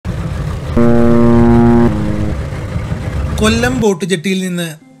കൊല്ലം boat ജെട്ടിയിൽ നിന്ന്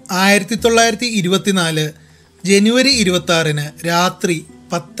 1924 ജനുവരി 26 രാത്രി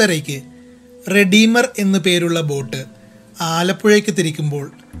 10:30 redeemer എന്നു പേരുള്ള ബോട്ട് ആലപ്പുഴയ്ക്ക് തിരിക്കുമ്പോൾ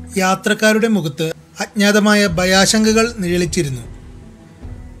യാത്രക്കാരുടെ മുഖത്ത് അജ്ഞാതമായ ഭയാശങ്കകൾ നിഴലിച്ചിരുന്നു.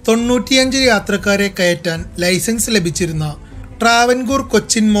 95 യാത്രക്കാരെ കയറ്റാൻ ലൈസൻസ് ലഭിച്ചിരുന്ന ട്രാവൻകൂർ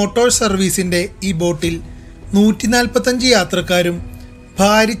കൊച്ചിൻ മോട്ടോർ സർവീസിൻ്റെ ഈ ബോട്ടിൽ 145 യാത്രക്കാരും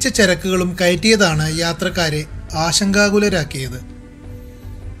ഭാരിച്ച ചരക്കുകളും കയറ്റിയതാണ് യാത്രക്കാരെ ആശങ്കാകുലരാക്കിയത്.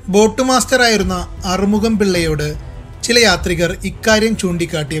 ബോട്ട് മാസ്റ്ററായിരുന്ന അറുമുഖം പിള്ളയോട് ചില യാത്രികർ ഇക്കാര്യം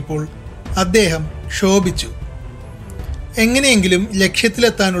ചൂണ്ടിക്കാട്ടിയപ്പോൾ അദ്ദേഹം ക്ഷോഭിച്ചു. എങ്ങനെയെങ്കിലും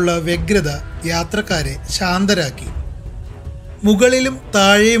ലക്ഷ്യത്തിലെത്താനുള്ള വ്യഗ്രത യാത്രക്കാരെ ശാന്തരാക്കി. മുകളിലും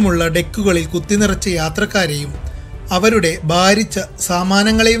താഴെയുമുള്ള ഡെക്കുകളിൽ കുത്തിനിറച്ച യാത്രക്കാരെയും അവരുടെ ഭാരിച്ച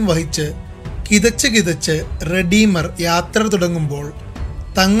സാമാനങ്ങളെയും വഹിച്ച് കിതച്ച് റെഡീമർ യാത്ര തുടങ്ങുമ്പോൾ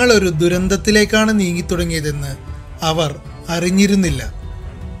തങ്ങളൊരു ദുരന്തത്തിലേക്കാണ് നീങ്ങിത്തുടങ്ങിയതെന്ന് അവർ അറിഞ്ഞിരുന്നില്ല.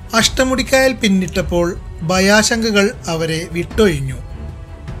 അഷ്ടമുടിക്കായൽ പിന്നിട്ടപ്പോൾ ഭയാശങ്കകൾ അവരെ വിട്ടൊഴിഞ്ഞു.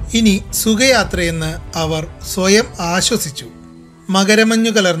 ഇനി സുഖയാത്രയെന്ന് അവർ സ്വയം ആശ്വസിച്ചു.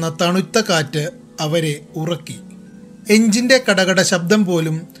 മകരമഞ്ഞു കലർന്ന തണുത്ത കാറ്റ് അവരെ ഉറക്കി. എഞ്ചിൻ്റെ കടകട ശബ്ദം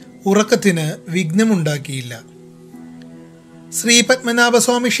പോലും ഉറക്കത്തിന് വിഘ്നമുണ്ടാക്കിയില്ല.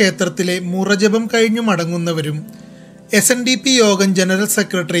 ശ്രീപത്മനാഭസ്വാമി ക്ഷേത്രത്തിലെ മുറജപം കഴിഞ്ഞു മടങ്ങുന്നവരും SNDP യോഗം ജനറൽ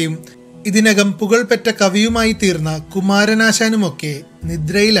സെക്രട്ടറിയും ഇതിനകം പുകൾപെറ്റ കവിയുമായി തീർന്ന കുമാരനാശാനുമൊക്കെ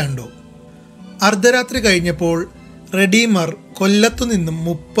നിദ്രയിലാണ്ടു. അർദ്ധരാത്രി കഴിഞ്ഞപ്പോൾ റെഡീമർ കൊല്ലത്തു നിന്നും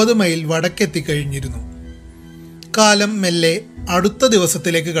 30 മൈൽ വടക്കെത്തിക്കഴിഞ്ഞിരുന്നു. കാലം മെല്ലെ അടുത്ത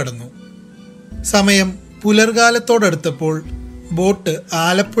ദിവസത്തിലേക്ക് കടന്നു. സമയം പുലർകാലത്തോടടുത്തപ്പോൾ ബോട്ട്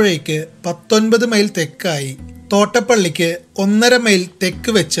ആലപ്പുഴയ്ക്ക് 19 മൈൽ തെക്കായി തോട്ടപ്പള്ളിക്ക് 1.5 മൈൽ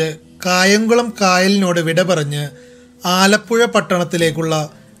തെക്ക് വെച്ച് കായംകുളം കായലിനോട് വിട പറഞ്ഞ് ആലപ്പുഴ പട്ടണത്തിലേക്കുള്ള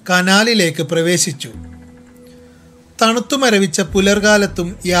കനാലിലേക്ക് പ്രവേശിച്ചു. തണുത്തു മരവിച്ച പുലർകാലത്തും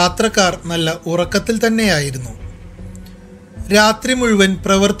യാത്രക്കാർ നല്ല ഉറക്കത്തിൽ തന്നെയായിരുന്നു. രാത്രി മുഴുവൻ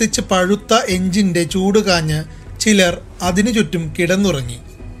പ്രവർത്തിച്ച് പഴുത്ത എഞ്ചിൻ്റെ ചൂട് കാഞ്ഞ് ചിലർ അതിനു ചുറ്റും കിടന്നുറങ്ങി.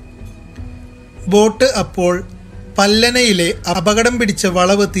 ബോട്ട് അപ്പോൾ പല്ലനയിലെ അപകടം പിടിച്ച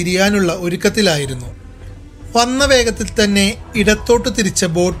വളവ് തിരിയാനുള്ള ഒരുക്കത്തിലായിരുന്നു. വന്ന വേഗത്തിൽ തന്നെ ഇടത്തോട്ട് തിരിച്ച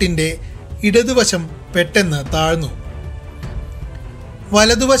ബോട്ടിൻ്റെ ഇടതുവശം പെട്ടെന്ന് താഴ്ന്നു.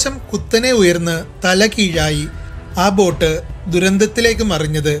 വലതുവശം കുത്തനെ ഉയർന്ന് തല കീഴായി ആ ബോട്ട് ദുരന്തത്തിലേക്ക്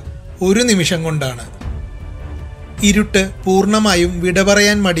മറിഞ്ഞത് ഒരു നിമിഷം കൊണ്ടാണ്. ഇരുട്ട് പൂർണ്ണമായും വിട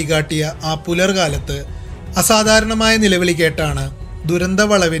പറയാൻ മടികാട്ടിയ ആ പുലർകാലത്ത് അസാധാരണമായ നിലവിളി കേട്ടാണ്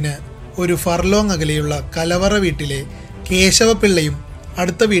ദുരന്തവളവിന് ഒരു ഫർലോങ് അകലെയുള്ള കലവറ വീട്ടിലെ കേശവപിള്ളയും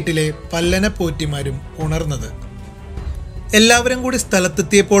അടുത്ത വീട്ടിലെ പല്ലന പോറ്റിമാരും ഉണർന്നത്. എല്ലാവരും കൂടി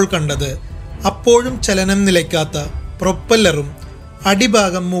സ്ഥലത്തെത്തിയപ്പോൾ കണ്ടത് അപ്പോഴും ചലനം നിലയ്ക്കാത്ത പ്രൊപ്പല്ലറും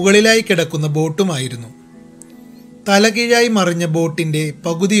അടിഭാഗം മുകളിലായി കിടക്കുന്ന ബോട്ടുമായിരുന്നു. തലകീഴായി മറിഞ്ഞ ബോട്ടിൻ്റെ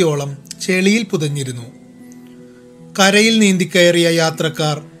പകുതിയോളം ചെളിയിൽ പുതഞ്ഞിരുന്നു. കരയിൽ നീന്തിക്കയറിയ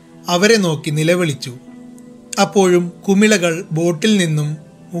യാത്രക്കാർ അവരെ നോക്കി നിലവിളിച്ചു. അപ്പോഴും കുമിളകൾ ബോട്ടിൽ നിന്നും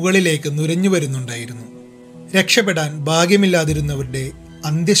മുകളിലേക്ക് നുരഞ്ഞു വരുന്നുണ്ടായിരുന്നു. രക്ഷപ്പെടാൻ ഭാഗ്യമില്ലാതിരുന്നവരുടെ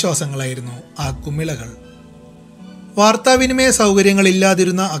അന്ത്യശ്വാസങ്ങളായിരുന്നു ആ കുമിളകൾ. വാർത്താവിനിമയ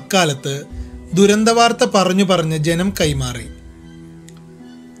സൗകര്യങ്ങളില്ലാതിരുന്ന അക്കാലത്ത് ദുരന്തവാർത്ത പറഞ്ഞു ജനം കൈമാറി.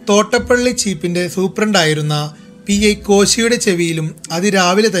 തോട്ടപ്പള്ളി ചീപ്പിൻ്റെ സൂപ്രണ്ടായിരുന്ന PI കോശിയുടെ ചെവിയിലും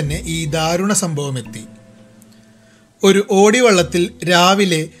അതിരാവിലെ തന്നെ ഈ ദാരുണ സംഭവം എത്തി. ഒരു ഓടിവള്ളത്തിൽ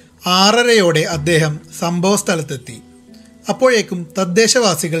രാവിലെ 6:30 അദ്ദേഹം സംഭവ സ്ഥലത്തെത്തി. അപ്പോഴേക്കും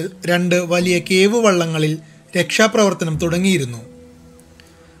തദ്ദേശവാസികൾ 2 വലിയ കേവ് വള്ളങ്ങളിൽ രക്ഷാപ്രവർത്തനം തുടങ്ങിയിരുന്നു.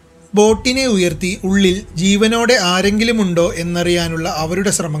 ബോട്ടിനെ ഉയർത്തി ഉള്ളിൽ ജീവനോടെ ആരെങ്കിലും ഉണ്ടോ എന്നറിയാനുള്ള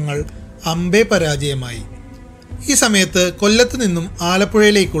അവരുടെ ശ്രമങ്ങൾ അമ്പേ പരാജയമായി. ഈ സമയത്ത് കൊല്ലത്ത് നിന്നും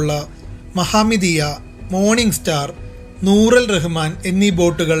ആലപ്പുഴയിലേക്കുള്ള മഹാമിദിയ, മോർണിംഗ് സ്റ്റാർ, നൂറൽ റഹ്മാൻ എന്നീ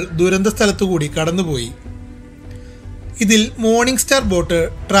ബോട്ടുകൾ ദുരന്ത സ്ഥലത്തുകൂടി കടന്നുപോയി. ഇതിൽ morning star boat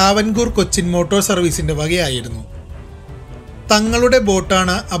Travancore Cochin motor സർവീസിൻ്റെ വകയായിരുന്നു. തങ്ങളുടെ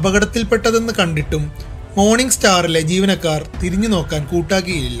ബോട്ടാണ് അപകടത്തിൽപ്പെട്ടതെന്ന് കണ്ടിട്ടും മോർണിംഗ് സ്റ്റാറിലെ ജീവനക്കാർ തിരിഞ്ഞു നോക്കാൻ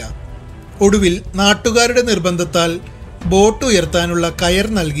കൂട്ടാക്കിയില്ല. ഒടുവിൽ നാട്ടുകാരുടെ നിർബന്ധത്താൽ ബോട്ട് ഉയർത്താനുള്ള കയർ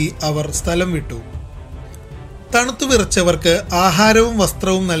നൽകി അവർ സ്ഥലം വിട്ടു. തണുത്തു വിറച്ചവർക്ക് ആഹാരവും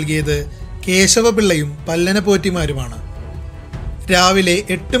വസ്ത്രവും നൽകിയത് കേശവപിള്ളയും പല്ലന പോറ്റിമാരുമാണ്. രാവിലെ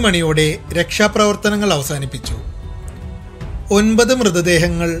 8 മണിയോടെ രക്ഷാപ്രവർത്തനങ്ങൾ അവസാനിപ്പിച്ചു. 9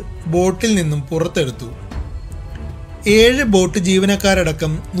 മൃതദേഹങ്ങൾ ബോട്ടിൽ നിന്നും പുറത്തെടുത്തു. 7 ബോട്ട്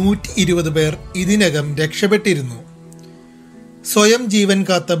ജീവനക്കാരടക്കം 120 പേർ ഇതിനകം രക്ഷപ്പെട്ടിരുന്നു. സ്വയം ജീവൻ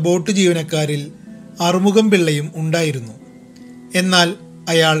കാത്ത ബോട്ട് ജീവനക്കാരിൽ അറുമുഖം പിള്ളയും ഉണ്ടായിരുന്നു. എന്നാൽ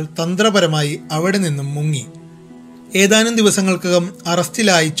അയാൾ തന്ത്രപരമായി അവിടെ നിന്നും മുങ്ങി. ഏതാനും ദിവസങ്ങൾക്കകം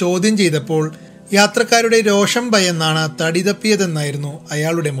അറസ്റ്റിലായി ചോദ്യം ചെയ്തപ്പോൾ യാത്രക്കാരുടെ രോഷം ഭയന്നാണ് തടി തപ്പിയതെന്നായിരുന്നു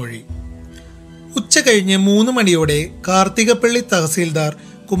അയാളുടെ മൊഴി. ഉച്ച കഴിഞ്ഞ് 3 മണിയോടെ കാർത്തികപ്പള്ളി തഹസീൽദാർ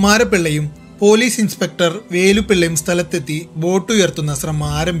കുമാരപിള്ളയും പോലീസ് ഇൻസ്പെക്ടർ വേലുപിള്ളയും സ്ഥലത്തെത്തി ബോട്ട് ഉയർത്തുന്ന ശ്രമം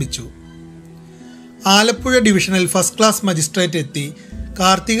ആരംഭിച്ചു. Alappuzha divisional first class magistrate എത്തി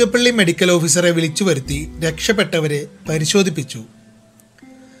കാർത്തികപ്പള്ളി മെഡിക്കൽ ഓഫീസറെ വിളിച്ചു വരുത്തി രക്ഷപ്പെട്ടവരെ പരിശോധിപ്പിച്ചു.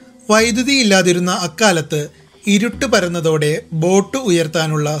 വൈദ്യുതി ഇല്ലാതിരുന്ന അക്കാലത്ത് ഇരുട്ട് പരന്നതോടെ ബോട്ട്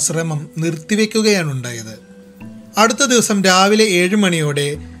ഉയർത്താനുള്ള ശ്രമം നിർത്തിവെക്കുകയാണുണ്ടായത്. അടുത്ത ദിവസം രാവിലെ 7 മണിയോടെ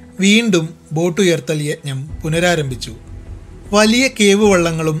വീണ്ടും ബോട്ട് ഉയർത്തൽ യജ്ഞം പുനരാരംഭിച്ചു. വലിയ കേവ്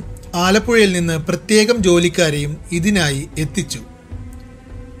വള്ളങ്ങളും ആലപ്പുഴയിൽ നിന്ന് പ്രത്യേകം ജോലിക്കാരെയും ഇതിനായി എത്തിച്ചു.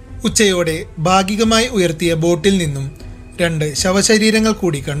 ഉച്ചയോടെ ഭാഗികമായി ഉയർത്തിയ ബോട്ടിൽ നിന്നും 2 ശവശരീരങ്ങൾ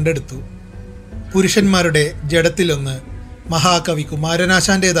കൂടി കണ്ടെടുത്തു. പുരുഷന്മാരുടെ ജഡത്തിലൊന്ന് മഹാകവി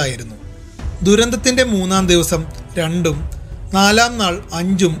കുമാരനാശാന്റേതായിരുന്നു. ദുരന്തത്തിന്റെ 3-ാം ദിവസം 2ഉം 4-ാം നാൾ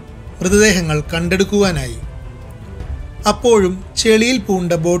 5ഉം മൃതദേഹങ്ങൾ കണ്ടെടുക്കുവാനായി. അപ്പോഴും ചെളിയിൽ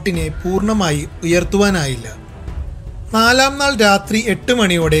പൂണ്ട ബോട്ടിനെ പൂർണ്ണമായി ഉയർത്തുവാനായില്ല. 4-ാം നാൾ രാത്രി 8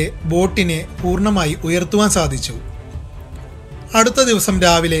 മണിയോടെ ബോട്ടിനെ പൂർണ്ണമായി ഉയർത്തുവാൻ സാധിച്ചു. അടുത്ത ദിവസം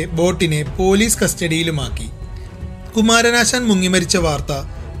രാവിലെ ബോട്ടിനെ പോലീസ് കസ്റ്റഡിയിലുമാക്കി. കുമാരനാശാൻ മുങ്ങിമരിച്ച വാർത്ത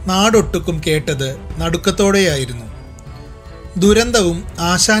നാടൊട്ടുക്കും കേട്ടത് നടുക്കത്തോടെയായിരുന്നു. ദുരന്തവും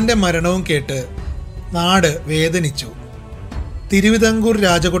ആശാന്റെ മരണവും കേട്ട് നാട് വേദനിച്ചു. തിരുവിതാംകൂർ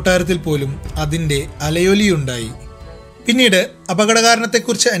രാജകൊട്ടാരത്തിൽ പോലും അതിൻ്റെ അലയൊലിയുണ്ടായി. പിന്നീട്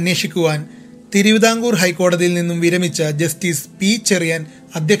അപകടകാരണത്തെക്കുറിച്ച് അന്വേഷിക്കുവാൻ തിരുവിതാംകൂർ ഹൈക്കോടതിയിൽ നിന്നും വിരമിച്ച ജസ്റ്റിസ് പി ചെറിയാൻ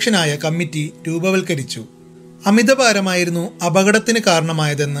അധ്യക്ഷനായ കമ്മിറ്റി രൂപവൽക്കരിച്ചു. അമിതഭാരമായിരുന്നു അപകടത്തിന്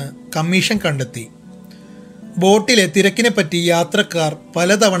കാരണമായതെന്ന് കമ്മീഷൻ കണ്ടെത്തി. ബോട്ടിലെ തിരക്കിനെപ്പറ്റി യാത്രക്കാർ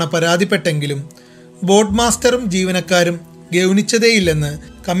പലതവണ പരാതിപ്പെട്ടെങ്കിലും ബോട്ട് മാസ്റ്ററും ജീവനക്കാരും ഗൗനിച്ചതേയില്ലെന്ന്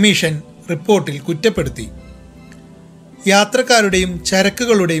കമ്മീഷൻ റിപ്പോർട്ടിൽ കുറ്റപ്പെടുത്തി. യാത്രക്കാരുടെയും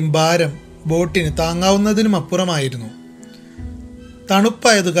ചരക്കുകളുടെയും ഭാരം ബോട്ടിന് താങ്ങാവുന്നതിനുമപ്പുറമായിരുന്നു.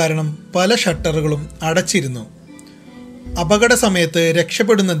 തണുപ്പായതു കാരണം പല ഷട്ടറുകളും അടച്ചിരുന്നു. അപകട സമയത്ത്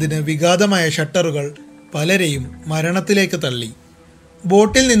രക്ഷപ്പെടുന്നതിന് വിഘാതമായ ഷട്ടറുകൾ പലരെയും മരണത്തിലേക്ക് തള്ളി.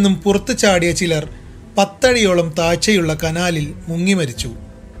 ബോട്ടിൽ നിന്നും പുറത്തു ചാടിയ ചിലർ 10 അടിയോളം താഴ്ചയുള്ള കനാലിൽ മുങ്ങി മരിച്ചു.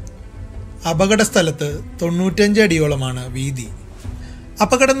 അപകട സ്ഥലത്ത് 95 അടിയോളമാണ് വീതി.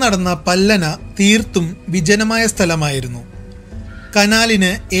 അപകടം നടന്ന പല്ലന തീർത്തും വിജനമായ സ്ഥലമായിരുന്നു.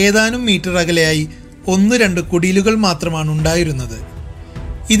 കനാലിന് ഏതാനും മീറ്റർ അകലെയായി 1-2 കുടിലുകൾ മാത്രമാണ് ഉണ്ടായിരുന്നത്.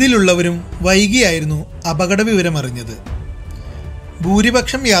 ഇതിലുള്ളവരും വൈകിയായിരുന്നു അപകട വിവരമറിഞ്ഞത്.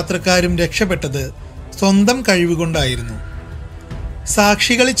 ഭൂരിപക്ഷം യാത്രക്കാരും രക്ഷപ്പെട്ടത് സ്വന്തം കഴിവുകൊണ്ടായിരുന്നു.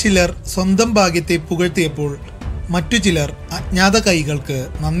 സാക്ഷികളിൽ ചിലർ സ്വന്തം ഭാഗ്യത്തെ പുകഴ്ത്തിയപ്പോൾ മറ്റു ചിലർ അജ്ഞാത കൈകൾക്ക്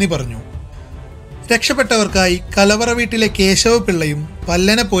നന്ദി പറഞ്ഞു. രക്ഷപ്പെട്ടവർക്കായി കലവറ വീട്ടിലെ കേശവപിള്ളയും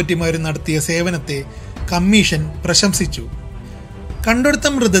പല്ലന പോറ്റിമാരും നടത്തിയ സേവനത്തെ കമ്മീഷൻ പ്രശംസിച്ചു. കണ്ടെടുത്ത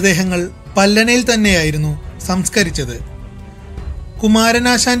മൃതദേഹങ്ങൾ പല്ലനയിൽ തന്നെയായിരുന്നു സംസ്കരിച്ചത്.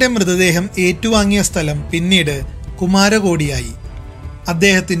 കുമാരനാശാന്റെ മൃതദേഹം ഏറ്റുവാങ്ങിയ സ്ഥലം പിന്നീട് കുമാരകോടിയായി.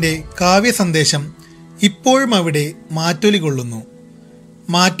 അദ്ദേഹത്തിൻ്റെ കാവ്യ സന്ദേശം ഇപ്പോഴും അവിടെ മാറ്റൊലി കൊള്ളുന്നു.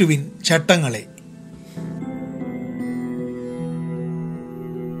 മാറ്റുവിൻ ചട്ടങ്ങളെ.